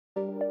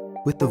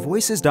With the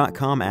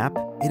Voices.com app,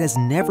 it has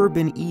never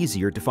been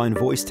easier to find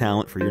voice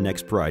talent for your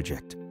next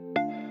project.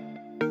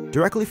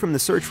 Directly from the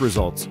search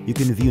results, you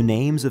can view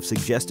names of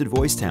suggested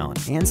voice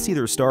talent and see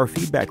their star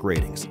feedback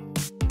ratings.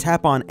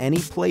 Tap on any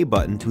play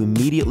button to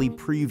immediately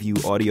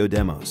preview audio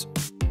demos.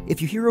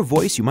 If you hear a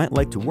voice you might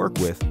like to work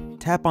with,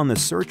 tap on the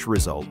search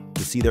result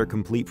to see their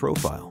complete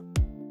profile.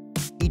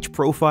 Each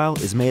profile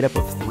is made up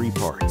of 3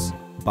 parts: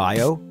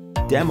 bio,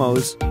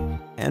 demos,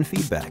 and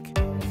feedback.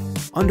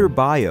 Under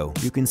bio,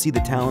 you can see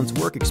the talent's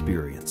work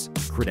experience,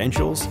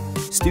 credentials,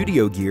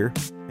 studio gear,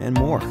 and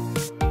more.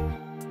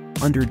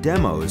 Under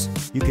demos,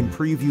 you can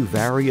preview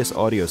various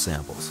audio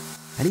samples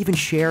and even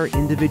share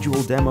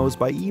individual demos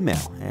by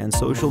email and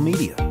social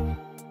media.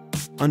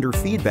 Under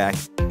feedback,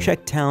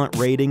 check talent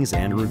ratings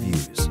and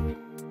reviews.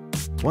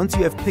 Once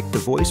you have picked the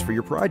voice for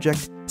your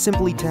project,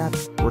 simply tap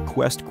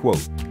Request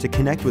Quote to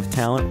connect with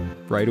talent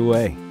right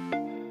away.